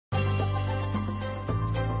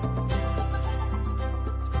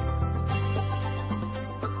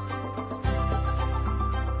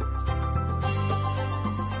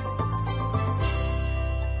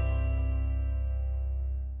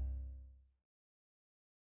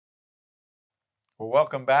Well,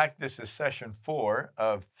 welcome back. This is session 4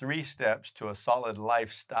 of 3 steps to a solid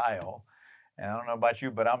lifestyle. And I don't know about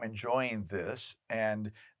you, but I'm enjoying this.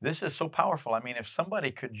 And this is so powerful. I mean, if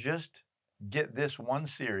somebody could just get this one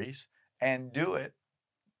series and do it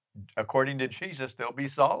according to Jesus, they'll be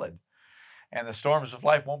solid. And the storms of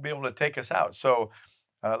life won't be able to take us out. So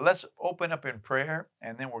let's open up in prayer,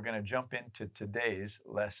 and then we're going to jump into today's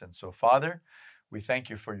lesson. So, Father, we thank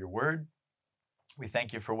you for your word. We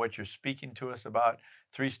thank you for what you're speaking to us about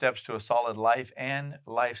 3 steps to a solid life and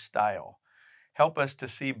lifestyle. Help us to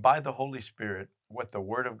see by the Holy Spirit what the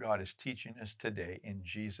Word of God is teaching us today. In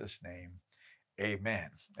Jesus' name, amen.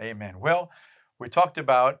 Amen. Well, we talked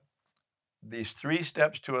about these 3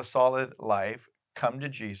 steps to a solid life: come to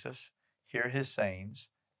Jesus, hear his sayings,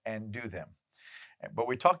 and do them. But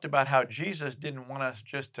we talked about how Jesus didn't want us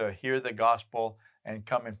just to hear the gospel and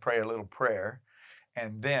come and pray a little prayer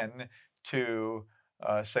and then to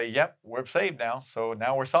say, yep, we're saved now, so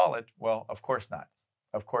now we're solid. Well, of course not.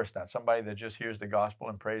 Of course not. Somebody that just hears the gospel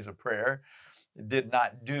and prays a prayer did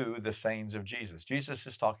not do the sayings of Jesus. Jesus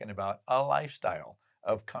is talking about a lifestyle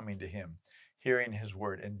of coming to him, hearing his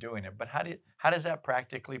word and doing it. But how does that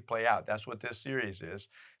practically play out? That's what this series is: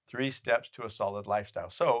 3 steps to a solid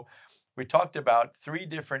lifestyle. So we talked about 3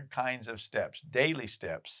 different kinds of steps: daily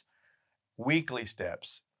steps, weekly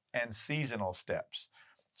steps, and seasonal steps.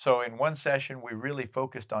 So in one session, we really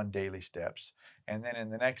focused on daily steps. And then in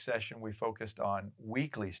the next session, we focused on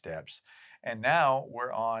weekly steps. And now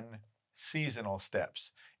we're on seasonal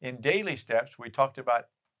steps. In daily steps, we talked about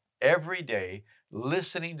every day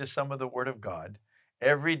listening to some of the Word of God,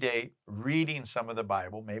 every day reading some of the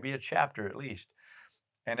Bible, maybe a chapter at least,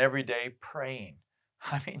 and every day praying.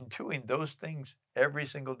 I mean, doing those things every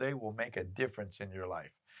single day will make a difference in your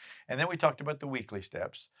life. And then we talked about the weekly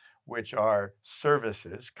steps, which are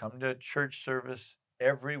services. Come to church service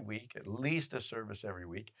every week, at least a service every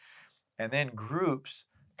week. And then groups: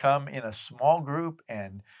 come in a small group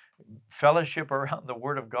and fellowship around the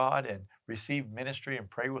Word of God and receive ministry and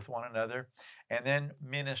pray with one another. And then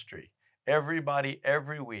ministry. Everybody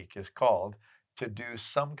every week is called to do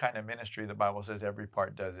some kind of ministry. The Bible says every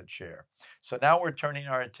part does its share. So now we're turning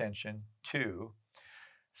our attention to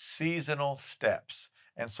seasonal steps.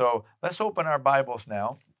 And so let's open our Bibles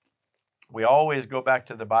now. We always go back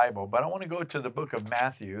to the Bible, but I want to go to the book of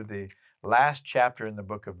Matthew, the last chapter in the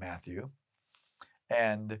book of Matthew.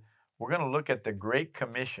 And we're going to look at the Great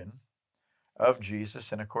Commission of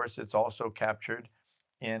Jesus. And of course, it's also captured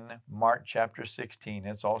in Mark chapter 16.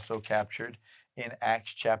 It's also captured in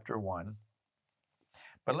Acts chapter 1.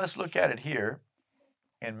 But let's look at it here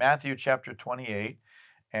in Matthew chapter 28,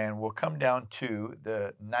 and we'll come down to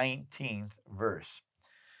the 19th verse.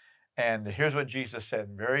 And here's what Jesus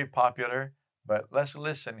said, very popular, but let's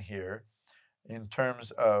listen here in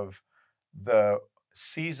terms of the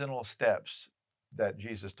seasonal steps that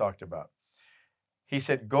Jesus talked about. He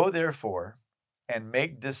said, "Go therefore and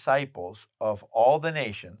make disciples of all the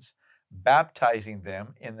nations, baptizing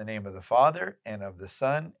them in the name of the Father and of the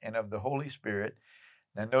Son and of the Holy Spirit."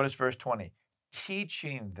 Now notice verse 20,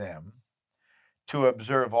 "teaching them to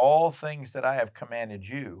observe all things that I have commanded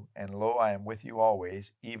you, and lo, I am with you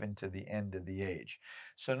always, even to the end of the age."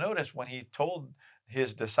 So notice when he told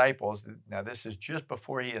his disciples, now this is just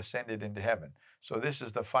before he ascended into heaven. So this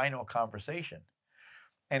is the final conversation.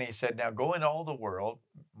 And he said, now go into all the world.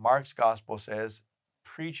 Mark's gospel says,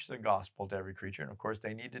 preach the gospel to every creature. And of course,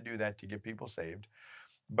 they need to do that to get people saved.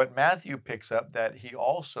 But Matthew picks up that he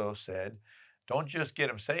also said, don't just get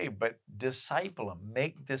them saved, but disciple them,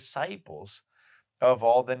 make disciples of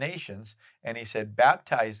all the nations. And he said,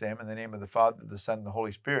 baptize them in the name of the Father, the Son, and the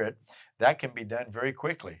Holy Spirit. That can be done very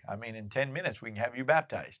quickly. I mean, in 10 minutes, we can have you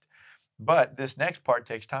baptized. But this next part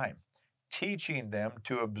takes time. Teaching them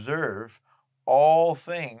to observe all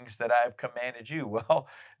things that I have commanded you. Well,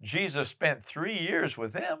 Jesus spent 3 years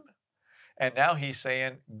with them. And now he's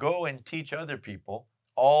saying, go and teach other people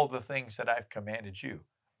all the things that I've commanded you.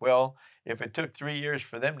 Well, if it took 3 years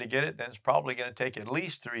for them to get it, then it's probably going to take at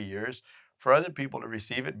least 3 years for other people to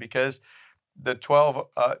receive it, because the 12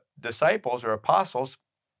 disciples or apostles,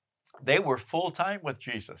 they were full-time with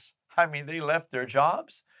Jesus. I mean, they left their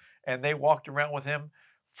jobs and they walked around with him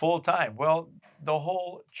full-time. Well, the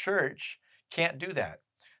whole church can't do that.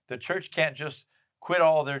 The church can't just quit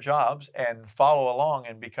all their jobs and follow along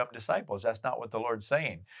and become disciples. That's not what the Lord's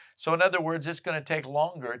saying. So in other words, it's going to take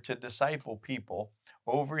longer to disciple people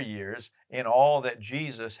over years in all that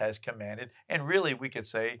Jesus has commanded. And really, we could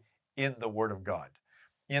say, in the Word of God,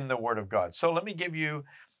 in the Word of God. So let me give you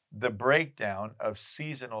the breakdown of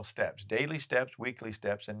seasonal steps: daily steps, weekly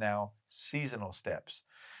steps, and now seasonal steps.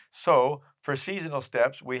 So For seasonal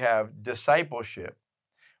steps, we have discipleship,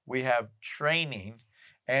 we have training,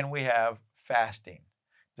 and we have fasting.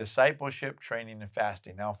 Discipleship, training, and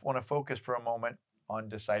fasting. Now, I want to focus for a moment on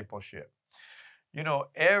discipleship. You know,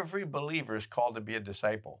 every believer is called to be a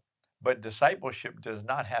disciple, but discipleship does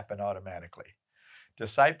not happen automatically.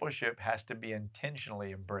 Discipleship has to be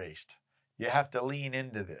intentionally embraced. You have to lean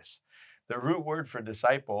into this. The root word for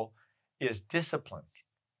disciple is discipline.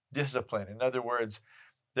 Discipline. In other words,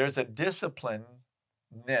 there's a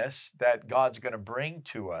disciplinedness that God's going to bring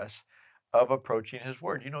to us of approaching His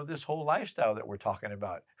Word. You know, this whole lifestyle that we're talking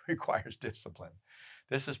about requires discipline.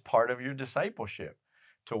 This is part of your discipleship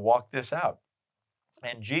to walk this out.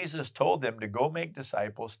 And Jesus told them to go make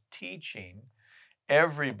disciples, teaching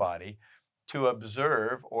everybody to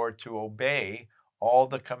observe or to obey all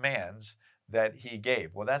the commands that He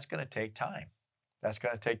gave. Well, that's going to take time. That's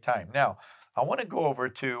going to take time. Now, I want to go over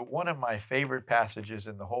to one of my favorite passages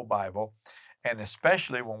in the whole Bible, and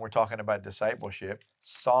especially when we're talking about discipleship,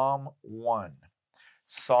 Psalm 1.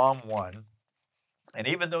 Psalm 1. And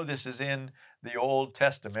even though this is in the Old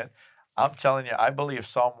Testament, I'm telling you, I believe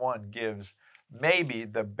Psalm 1 gives maybe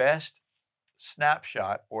the best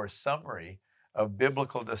snapshot or summary of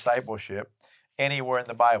biblical discipleship anywhere in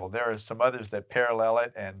the Bible. There are some others that parallel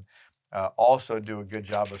it and also do a good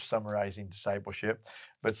job of summarizing discipleship.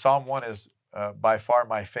 But Psalm 1 is by far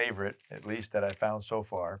my favorite, at least that I found so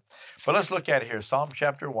far. But let's look at it here. Psalm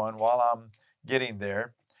chapter 1, while I'm getting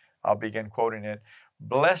there, I'll begin quoting it.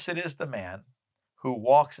 Blessed is the man who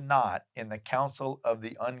walks not in the counsel of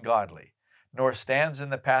the ungodly, nor stands in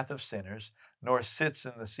the path of sinners, nor sits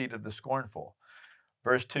in the seat of the scornful.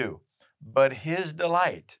 Verse 2, but his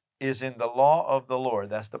delight is in the law of the Lord,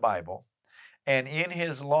 that's the Bible, and in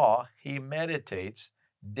his law he meditates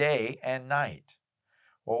day and night.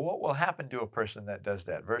 Well, what will happen to a person that does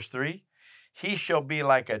that? Verse 3, he shall be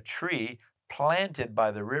like a tree planted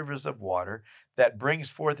by the rivers of water that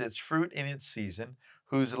brings forth its fruit in its season,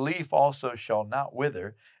 whose leaf also shall not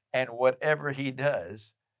wither, and whatever he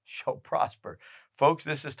does shall prosper. Folks,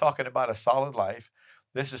 this is talking about a solid life.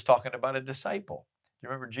 This is talking about a disciple. You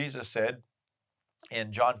remember Jesus said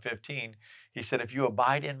in John 15, he said, if you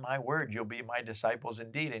abide in my word, you'll be my disciples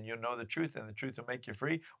indeed, and you'll know the truth, and the truth will make you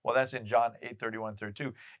free. Well, that's in John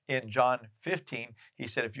 8:31-32. In John 15, he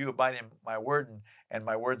said, if you abide in my word and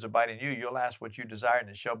my words abide in you, you'll ask what you desire, and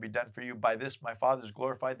it shall be done for you. By this my Father is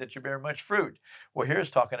glorified, that you bear much fruit. Well,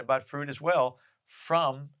 here's talking about fruit as well,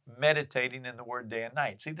 from meditating in the word day and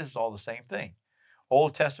night. See, this is all the same thing.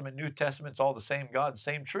 Old Testament, New Testament, it's all the same God,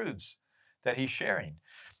 same truths that he's sharing.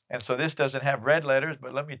 And so this doesn't have red letters,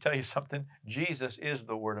 but let me tell you something. Jesus is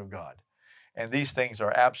the Word of God. And these things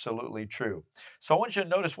are absolutely true. So I want you to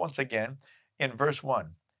notice once again in verse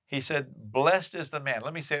 1, he said, blessed is the man.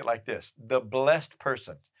 Let me say it like this. The blessed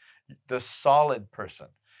person, the solid person,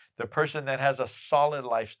 the person that has a solid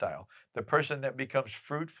lifestyle, the person that becomes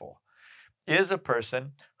fruitful, is a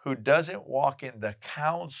person who doesn't walk in the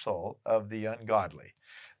counsel of the ungodly.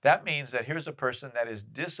 That means that here's a person that is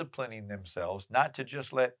disciplining themselves not to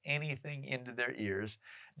just let anything into their ears,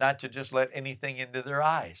 not to just let anything into their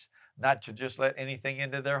eyes, not to just let anything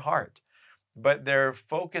into their heart, but they're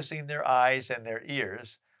focusing their eyes and their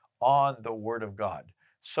ears on the Word of God.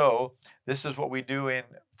 So this is what we do in,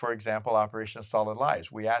 for example, Operation Solid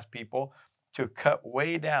Lives. We ask people to cut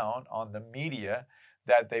way down on the media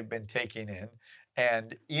that they've been taking in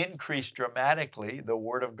and increase dramatically the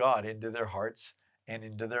Word of God into their hearts and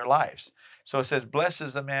into their lives. So it says, blessed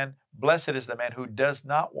is the man who does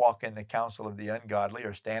not walk in the counsel of the ungodly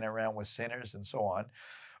or stand around with sinners and so on.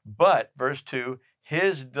 But, verse 2,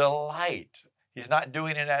 his delight, he's not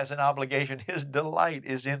doing it as an obligation, his delight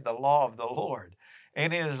is in the law of the Lord.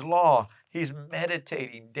 And in his law, he's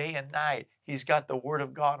meditating day and night. He's got the Word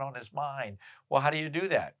of God on his mind. Well, how do you do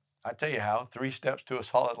that? I tell you how, 3 steps to a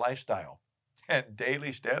solid lifestyle. And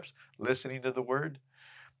daily steps, listening to the Word,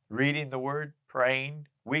 reading the Word, praying,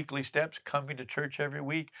 weekly steps, coming to church every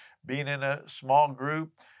week, being in a small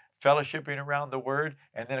group, fellowshipping around the Word,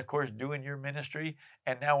 and then, of course, doing your ministry.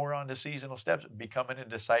 And now we're on to seasonal steps, becoming a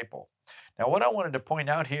disciple. Now, what I wanted to point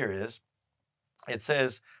out here is, it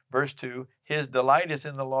says, verse 2, his delight is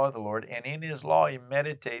in the law of the Lord, and in his law he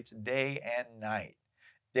meditates day and night.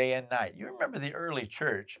 Day and night. You remember the early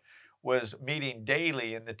church was meeting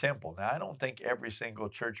daily in the temple. Now, I don't think every single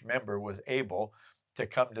church member was able to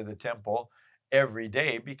come to the temple every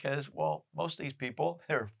day because, well, most of these people,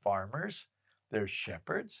 they're farmers, they're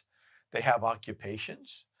shepherds, they have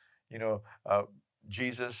occupations. You know,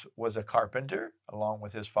 Jesus was a carpenter along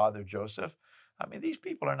with his father Joseph. I mean, these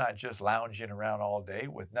people are not just lounging around all day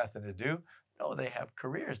with nothing to do. No, they have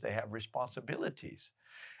careers, they have responsibilities.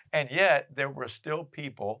 And yet there were still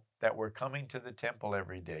people that were coming to the temple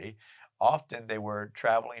every day. Often they were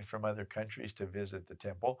traveling from other countries to visit the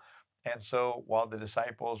temple. And so while the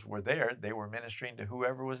disciples were there, they were ministering to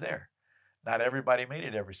whoever was there. Not everybody made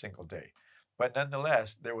it every single day, but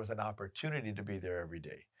nonetheless, there was an opportunity to be there every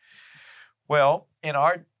day. Well, in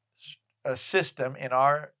our system, in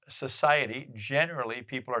our society, generally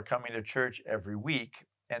people are coming to church every week,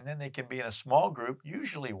 and then they can be in a small group,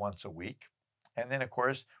 usually once a week. And then, of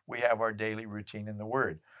course, we have our daily routine in the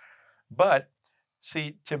Word. But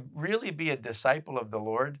see, to really be a disciple of the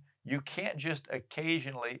Lord, you can't just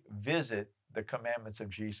occasionally visit the commandments of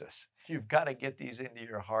Jesus. You've got to get these into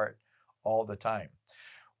your heart all the time.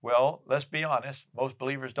 Well, let's be honest, most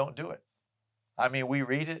believers don't do it. I mean, we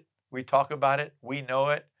read it, we talk about it, we know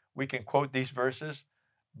it, we can quote these verses,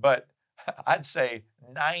 but I'd say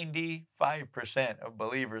 95% of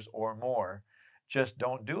believers or more just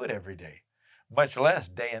don't do it every day, much less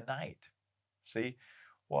day and night. See?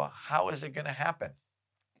 Well, how is it going to happen?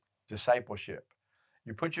 Discipleship.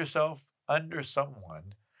 You put yourself under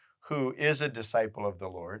someone who is a disciple of the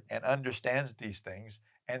Lord and understands these things,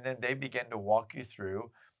 and then they begin to walk you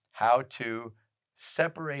through how to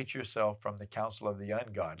separate yourself from the counsel of the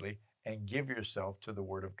ungodly and give yourself to the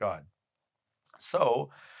Word of God. So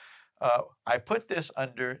I put this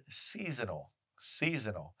under seasonal,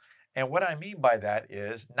 seasonal. And what I mean by that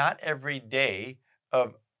is not every day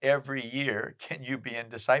of every year can you be in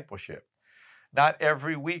discipleship. Not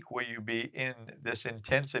every week will you be in this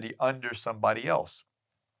intensity under somebody else.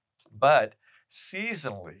 But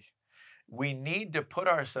seasonally, we need to put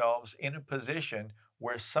ourselves in a position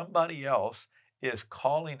where somebody else is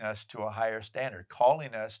calling us to a higher standard,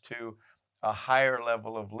 calling us to a higher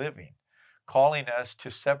level of living, calling us to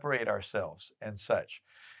separate ourselves and such.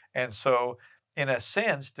 And so, in a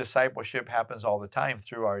sense, discipleship happens all the time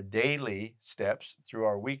through our daily steps, through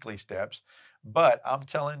our weekly steps. But I'm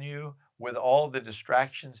telling you, with all the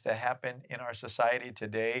distractions that happen in our society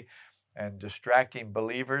today and distracting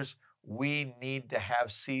believers, we need to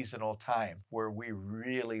have seasonal time where we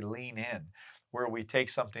really lean in, where we take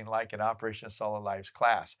something like an Operation Solid Lives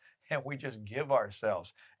class and we just give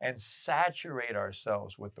ourselves and saturate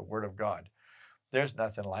ourselves with the Word of God. There's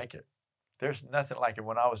nothing like it. There's nothing like it.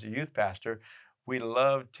 When I was a youth pastor, we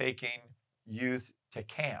loved taking youth to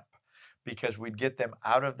camp because we'd get them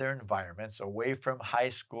out of their environments, away from high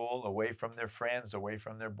school, away from their friends, away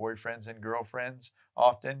from their boyfriends and girlfriends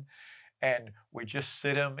often. And we just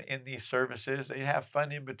sit them in these services. They have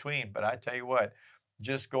fun in between. But I tell you what,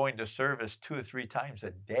 just going to service 2 or 3 times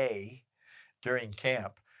a day during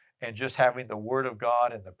camp and just having the Word of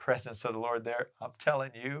God and the presence of the Lord there, I'm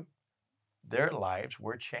telling you, their lives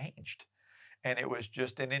were changed. And it was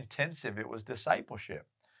just an intensive, it was discipleship.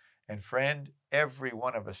 And friend, every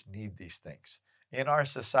one of us need these things. In our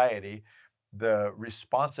society, the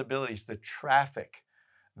responsibilities, the traffic,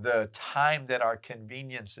 the time that our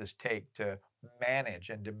conveniences take to manage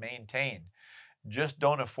and to maintain just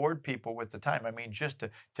don't afford people with the time. I mean, just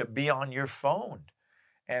to be on your phone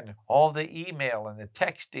and all the email and the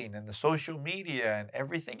texting and the social media and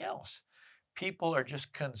everything else. People are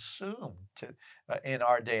just consumed in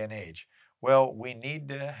our day and age. Well, we need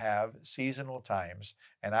to have seasonal times,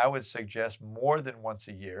 and I would suggest more than once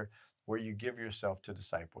a year where you give yourself to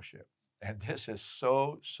discipleship. And this is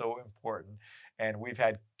so, so important. And we've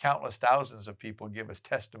had countless thousands of people give us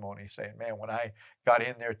testimony saying, man, when I got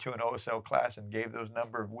in there to an OSL class and gave those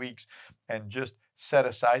number of weeks and just set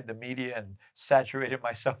aside the media and saturated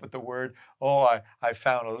myself with the Word, oh, I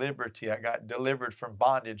found a liberty. I got delivered from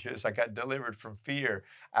bondages. I got delivered from fear,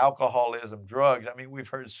 alcoholism, drugs. I mean, we've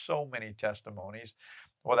heard so many testimonies.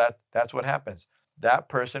 Well, that's what happens. That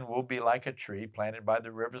person will be like a tree planted by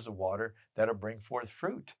the rivers of water that'll bring forth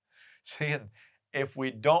fruit. See, and if we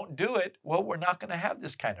don't do it, well, we're not going to have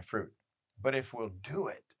this kind of fruit. But if we'll do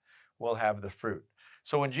it, we'll have the fruit.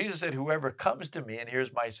 So when Jesus said, whoever comes to me and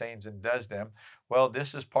hears my sayings and does them, well,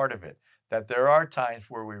 this is part of it. That there are times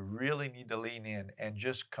where we really need to lean in and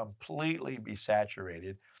just completely be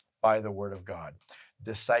saturated by the Word of God.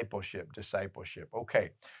 Discipleship, discipleship. Okay,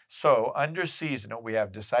 so under seasonal, we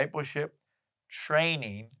have discipleship,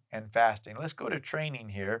 training, and fasting. Let's go to training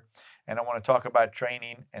here, and I want to talk about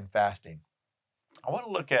training and fasting. I want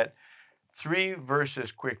to look at 3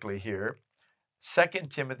 verses quickly here. 2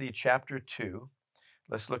 Timothy chapter 2.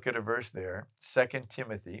 Let's look at a verse there. 2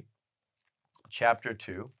 Timothy chapter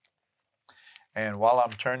 2. And while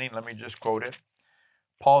I'm turning, let me just quote it.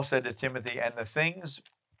 Paul said to Timothy, and the things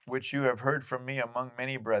which you have heard from me among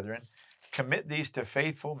many brethren, commit these to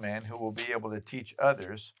faithful men who will be able to teach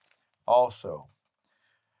others also.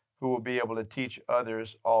 who will be able to teach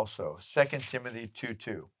others also. 2 Timothy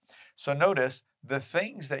 2:2. So notice the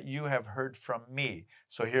things that you have heard from me.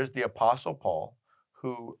 So here's the Apostle Paul,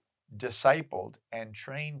 who discipled and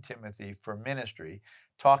trained Timothy for ministry,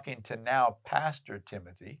 talking to now Pastor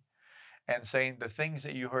Timothy and saying, the things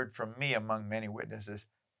that you heard from me among many witnesses,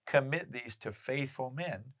 commit these to faithful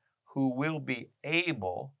men who will be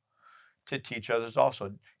able to teach others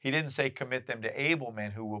also. He didn't say commit them to able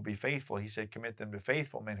men who will be faithful. He said commit them to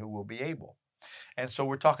faithful men who will be able. And so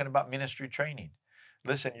we're talking about ministry training.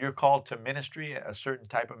 Listen, you're called to ministry, a certain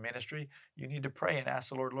type of ministry. You need to pray and ask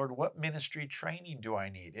the Lord, Lord, what ministry training do I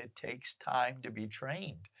need? It takes time to be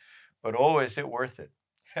trained. But oh, is it worth it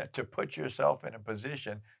to put yourself in a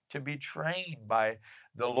position to be trained by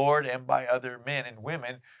the Lord and by other men and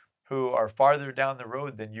women who are farther down the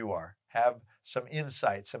road than you are, have some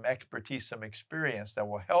insight, some expertise, some experience that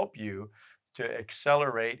will help you to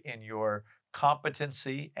accelerate in your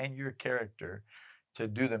competency and your character to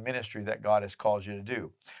do the ministry that God has called you to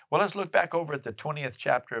do. Well, let's look back over at the 20th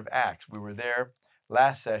chapter of Acts. We were there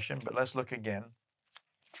last session, but let's look again.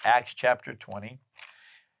 Acts chapter 20,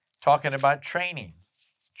 talking about training.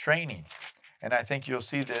 And I think you'll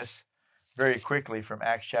see this very quickly from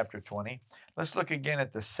Acts chapter 20. Let's look again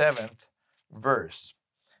at the 7th verse.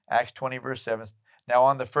 Acts 20, verse 7. Now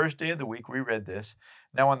on the first day of the week, we read this.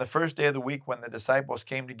 Now on the first day of the week, when the disciples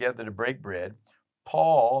came together to break bread,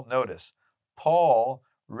 Paul, notice, Paul,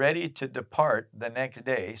 ready to depart the next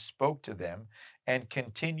day, spoke to them and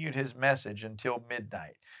continued his message until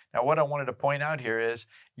midnight. Now, what I wanted to point out here is,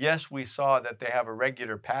 yes, we saw that they have a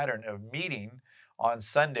regular pattern of meeting on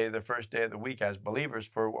Sunday, the first day of the week, as believers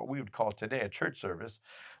for what we would call today a church service.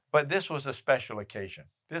 But this was a special occasion.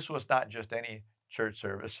 This was not just any church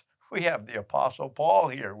service. We have the Apostle Paul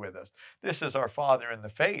here with us. This is our father in the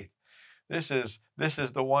faith. This is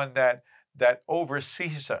the one that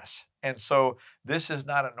oversees us. And so this is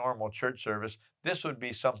not a normal church service. This would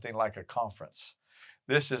be something like a conference.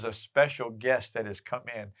 This is a special guest that has come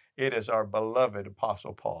in. It is our beloved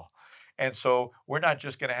Apostle Paul. And so we're not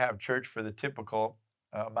just going to have church for the typical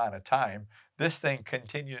amount of time. This thing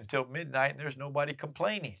continued until midnight, and there's nobody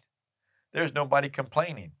complaining. There's nobody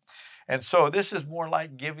complaining. And so this is more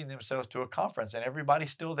like giving themselves to a conference, and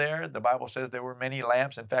everybody's still there. The Bible says there were many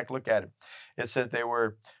lamps. In fact, look at it. It says they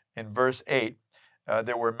were, in verse 8,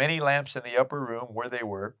 there were many lamps in the upper room where they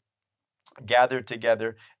were gathered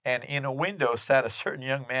together, and in a window sat a certain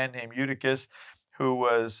young man named Eutychus, who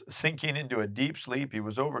was sinking into a deep sleep. He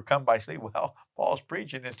was overcome by sleep. Well, Paul's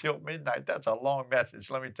preaching until midnight. That's a long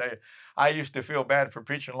message. Let me tell you, I used to feel bad for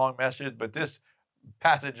preaching long messages, but this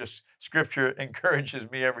passage of scripture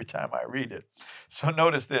encourages me every time I read it. So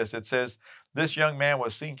notice this. It says, this young man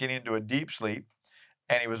was sinking into a deep sleep,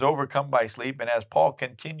 and he was overcome by sleep. And as Paul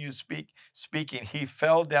continued speaking, he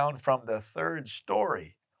fell down from the third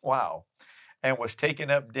story. Wow. And was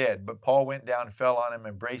taken up dead. But Paul went down, fell on him,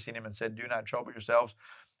 embracing him, and said, do not trouble yourselves,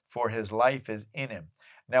 for his life is in him.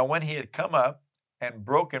 Now when he had come up and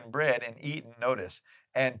broken bread and eaten, notice,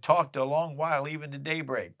 and talked a long while, even to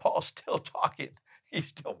daybreak. Paul's still talking. He's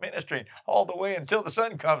still ministering all the way until the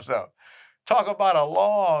sun comes up. Talk about a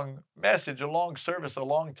long message, a long service, a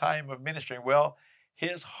long time of ministering. Well,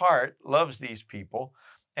 his heart loves these people,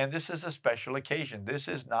 and this is a special occasion. This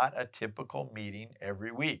is not a typical meeting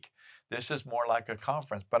every week. This is more like a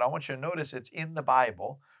conference. But I want you to notice it's in the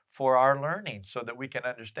Bible for our learning so that we can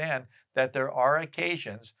understand that there are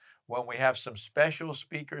occasions when we have some special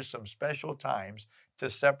speakers, some special times to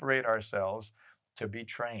separate ourselves, to be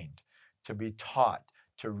trained, to be taught,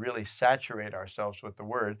 to really saturate ourselves with the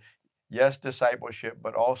Word. Yes, discipleship,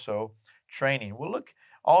 but also training. We'll look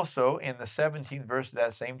also in the 17th verse of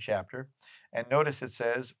that same chapter, and notice it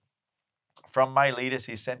says, from Miletus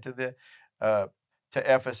he sent to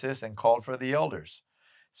Ephesus and called for the elders.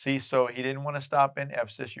 See, so he didn't want to stop in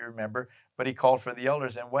Ephesus, you remember, but he called for the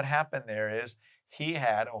elders. And what happened there is he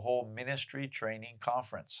had a whole ministry training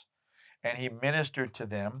conference, and he ministered to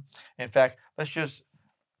them. In fact, let's just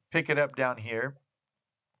pick it up down here.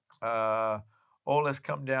 Let's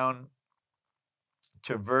come down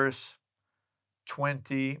to verse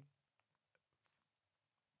 25.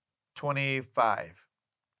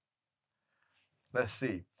 Let's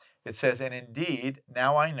see. It says, and indeed,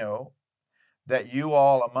 now I know that you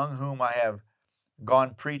all among whom I have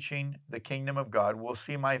gone preaching the kingdom of God will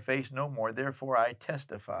see my face no more. Therefore, I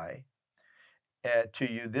testify to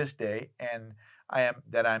you this day, and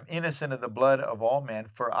I'm innocent of the blood of all men,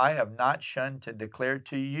 for I have not shunned to declare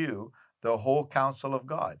to you the whole counsel of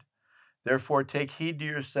God. Therefore, take heed to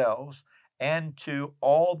yourselves and to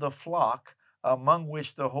all the flock among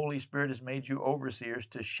which the Holy Spirit has made you overseers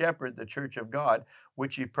to shepherd the church of God,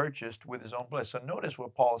 which he purchased with his own blood. So notice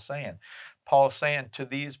what Paul's saying. Paul's saying to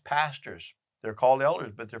these pastors, they're called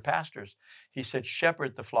elders, but they're pastors. He said,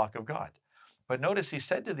 shepherd the flock of God. But notice he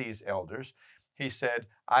said to these elders, he said,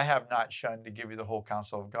 I have not shunned to give you the whole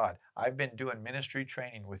counsel of God. I've been doing ministry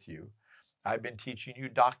training with you. I've been teaching you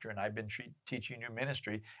doctrine. I've been teaching you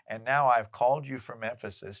ministry. And now I've called you from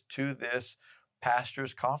Ephesus to this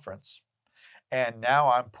pastor's conference. And now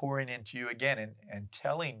I'm pouring into you again and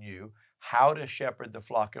telling you how to shepherd the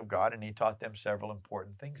flock of God. And he taught them several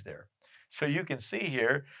important things there. So you can see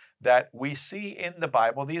here that we see in the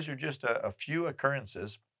Bible, these are just a few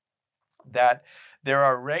occurrences, that there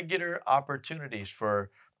are regular opportunities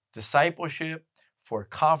for discipleship, for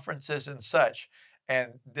conferences and such.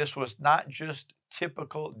 And this was not just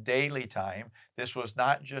typical daily time. This was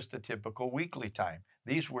not just a typical weekly time.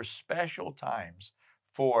 These were special times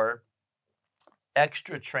for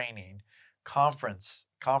extra training,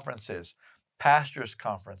 conferences, pastors'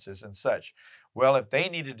 conferences, and such. Well, if they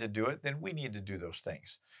needed to do it, then we need to do those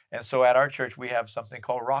things. And so at our church, we have something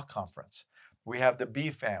called Rock Conference. We have the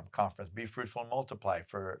BFAM conference, Be Fruitful and Multiply,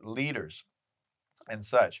 for leaders and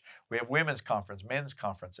such. We have women's conference, men's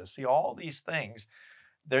conferences. See, all these things,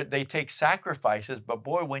 they take sacrifices, but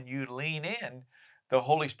boy, when you lean in, the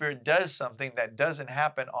Holy Spirit does something that doesn't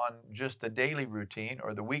happen on just the daily routine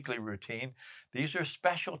or the weekly routine. These are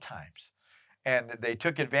special times. And they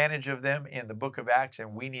took advantage of them in the book of Acts,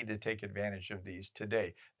 and we need to take advantage of these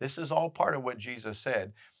today. This is all part of what Jesus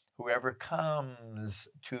said. Whoever comes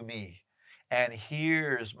to me and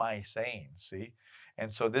hears my saying, see?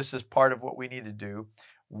 And so this is part of what we need to do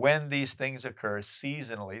when these things occur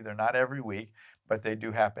seasonally. They're not every week, but they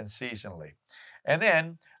do happen seasonally. And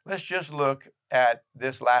then let's just look at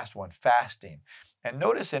this last one, fasting. And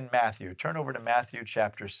notice in Matthew, turn over to Matthew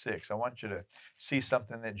chapter 6. I want you to see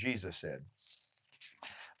something that Jesus said.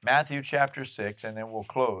 Matthew chapter 6, and then we'll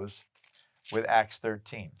close with Acts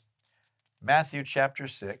 13. Matthew chapter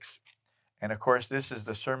 6, and of course this is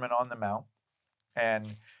the Sermon on the Mount,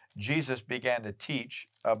 and Jesus began to teach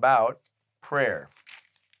about prayer.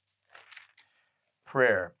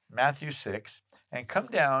 Prayer, Matthew 6, and come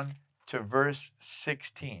down to verse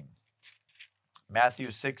 16. Matthew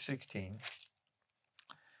 6:16.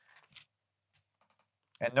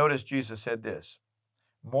 And notice Jesus said this,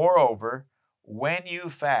 moreover, when you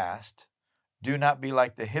fast, do not be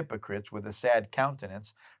like the hypocrites with a sad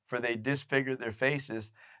countenance, for they disfigure their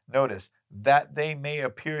faces, notice, that they may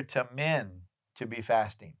appear to men to be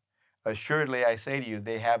fasting. Assuredly, I say to you,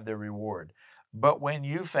 they have their reward. But when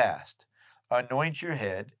you fast, anoint your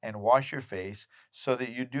head and wash your face, so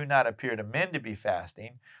that you do not appear to men to be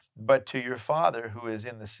fasting, but to your Father who is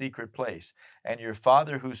in the secret place. And your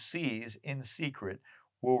Father who sees in secret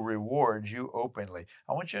will reward you openly.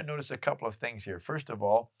 I want you to notice a couple of things here. First of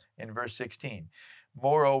all, in verse 16,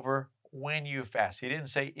 moreover, when you fast. He didn't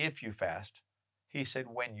say if you fast. He said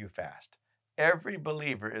when you fast. Every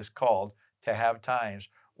believer is called to have times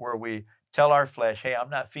where we tell our flesh, hey, I'm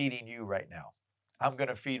not feeding you right now. I'm going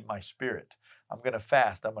to feed my spirit. I'm going to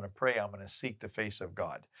fast. I'm going to pray. I'm going to seek the face of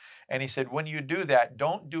God. And he said, when you do that,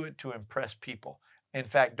 don't do it to impress people. In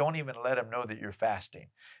fact, don't even let them know that you're fasting.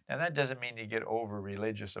 Now, that doesn't mean you get over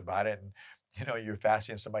religious about it. And, you're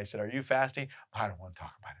fasting. Somebody said, are you fasting? I don't want to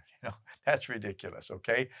talk about it. That's ridiculous,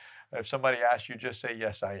 okay? If somebody asks you, just say,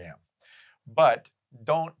 yes, I am. But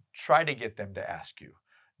don't try to get them to ask you.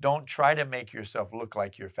 Don't try to make yourself look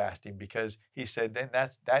like you're fasting, because he said then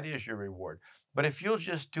that is your reward. But if you'll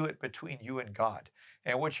just do it between you and God,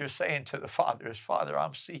 and what you're saying to the Father is, Father,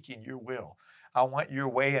 I'm seeking your will. I want your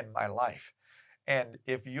way in my life. And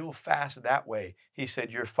if you'll fast that way, he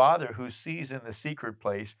said, your Father who sees in the secret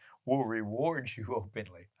place will reward you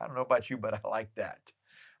openly. I don't know about you, but I like that.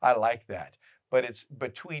 I like that. But it's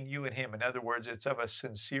between you and him. In other words, it's of a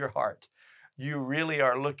sincere heart. You really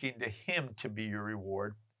are looking to him to be your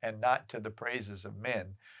reward, and not to the praises of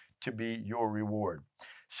men to be your reward.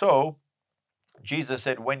 So Jesus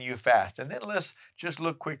said, when you fast. And then let's just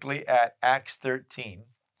look quickly at Acts 13.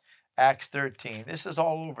 Acts 13. This is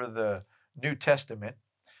all over the New Testament.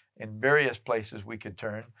 In various places we could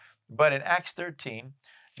turn. But in Acts 13,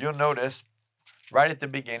 you'll notice right at the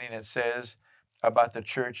beginning it says about the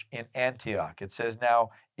church in Antioch. It says, now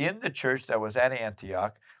in the church that was at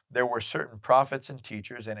Antioch, there were certain prophets and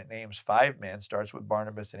teachers, and it names 5 men, starts with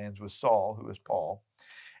Barnabas and ends with Saul, who is Paul.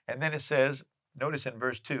 And then it says, notice in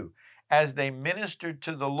verse 2, as they ministered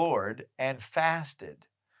to the Lord and fasted,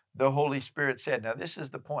 the Holy Spirit said. Now this is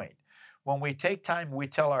the point. When we take time, we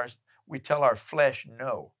tell our flesh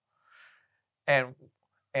no. And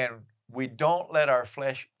we don't let our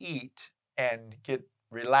flesh eat and get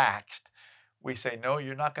relaxed. We say, no,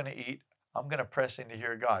 you're not going to eat. I'm going to press in to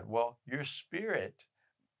hear God. Well, your spirit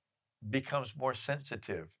becomes more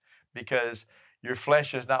sensitive because your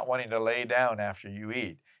flesh is not wanting to lay down after you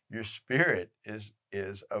eat. Your spirit is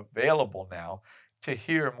available now to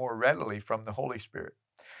hear more readily from the Holy Spirit.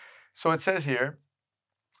 So it says here,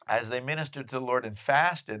 as they ministered to the Lord and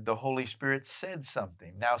fasted, the Holy Spirit said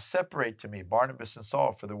something. Now separate to me Barnabas and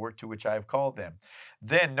Saul for the work to which I have called them.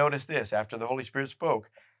 Then notice this, after the Holy Spirit spoke,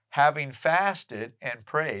 having fasted and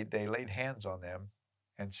prayed, they laid hands on them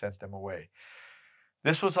and sent them away.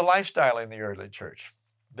 This was a lifestyle in the early church,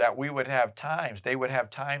 that we would have times, they would have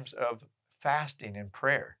times of fasting and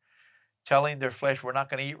prayer, telling their flesh, we're not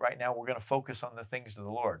going to eat right now, we're going to focus on the things of the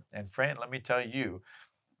Lord. And friend, let me tell you,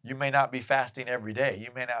 you may not be fasting every day. You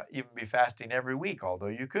may not even be fasting every week, although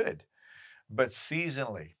you could. But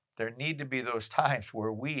seasonally, there need to be those times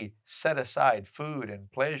where we set aside food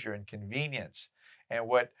and pleasure and convenience and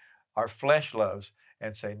what our flesh loves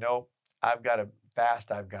and say, no, I've got to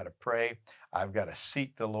fast, I've got to pray, I've got to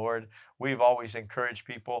seek the Lord. We've always encouraged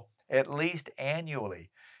people, at least annually,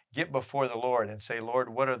 get before the Lord and say, Lord,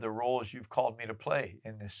 what are the roles you've called me to play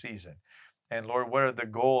in this season? And Lord, what are the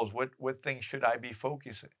goals? What things should I be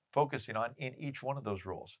focusing on in each one of those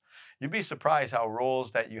roles? You'd be surprised how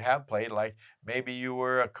roles that you have played, like maybe you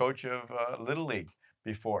were a coach of Little League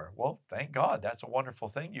before. Well, thank God. That's a wonderful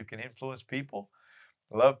thing. You can influence people,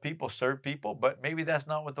 love people, serve people, but maybe that's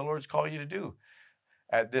not what the Lord's called you to do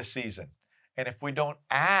at this season. And if we don't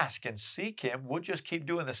ask and seek Him, we'll just keep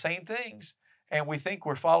doing the same things. And we think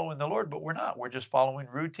we're following the Lord, but we're not. We're just following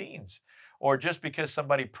routines. Or just because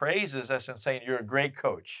somebody praises us and saying, you're a great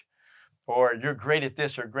coach, or you're great at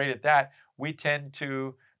this or great at that, we tend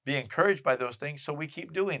to be encouraged by those things, so we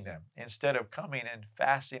keep doing them instead of coming and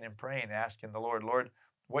fasting and praying and asking the Lord, Lord,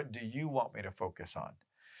 what do you want me to focus on?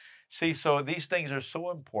 See, so these things are so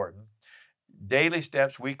important. Daily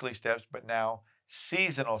steps, weekly steps, but now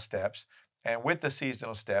seasonal steps. And with the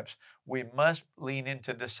seasonal steps, we must lean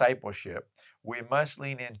into discipleship. We must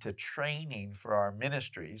lean into training for our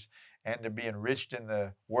ministries and to be enriched in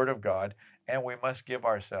the Word of God. And we must give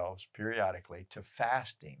ourselves periodically to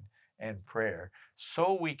fasting and prayer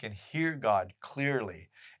so we can hear God clearly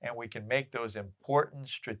and we can make those important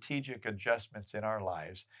strategic adjustments in our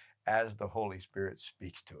lives as the Holy Spirit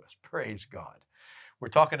speaks to us. Praise God. We're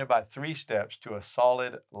talking about 3 steps to a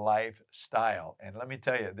solid lifestyle. And let me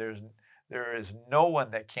tell you, there is no one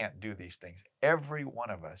that can't do these things. Every one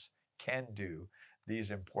of us can do these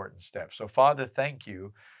important steps. So, Father, thank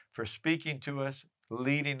you for speaking to us,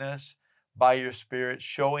 leading us by your Spirit,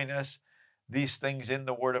 showing us these things in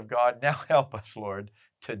the Word of God. Now help us, Lord,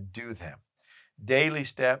 to do them. Daily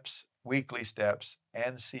steps, weekly steps,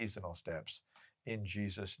 and seasonal steps. In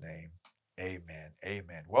Jesus' name, amen.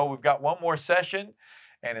 Amen. Well, we've got one more session,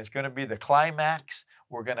 and it's going to be the climax.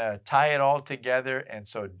 We're going to tie it all together, and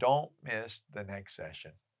so don't miss the next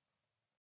session.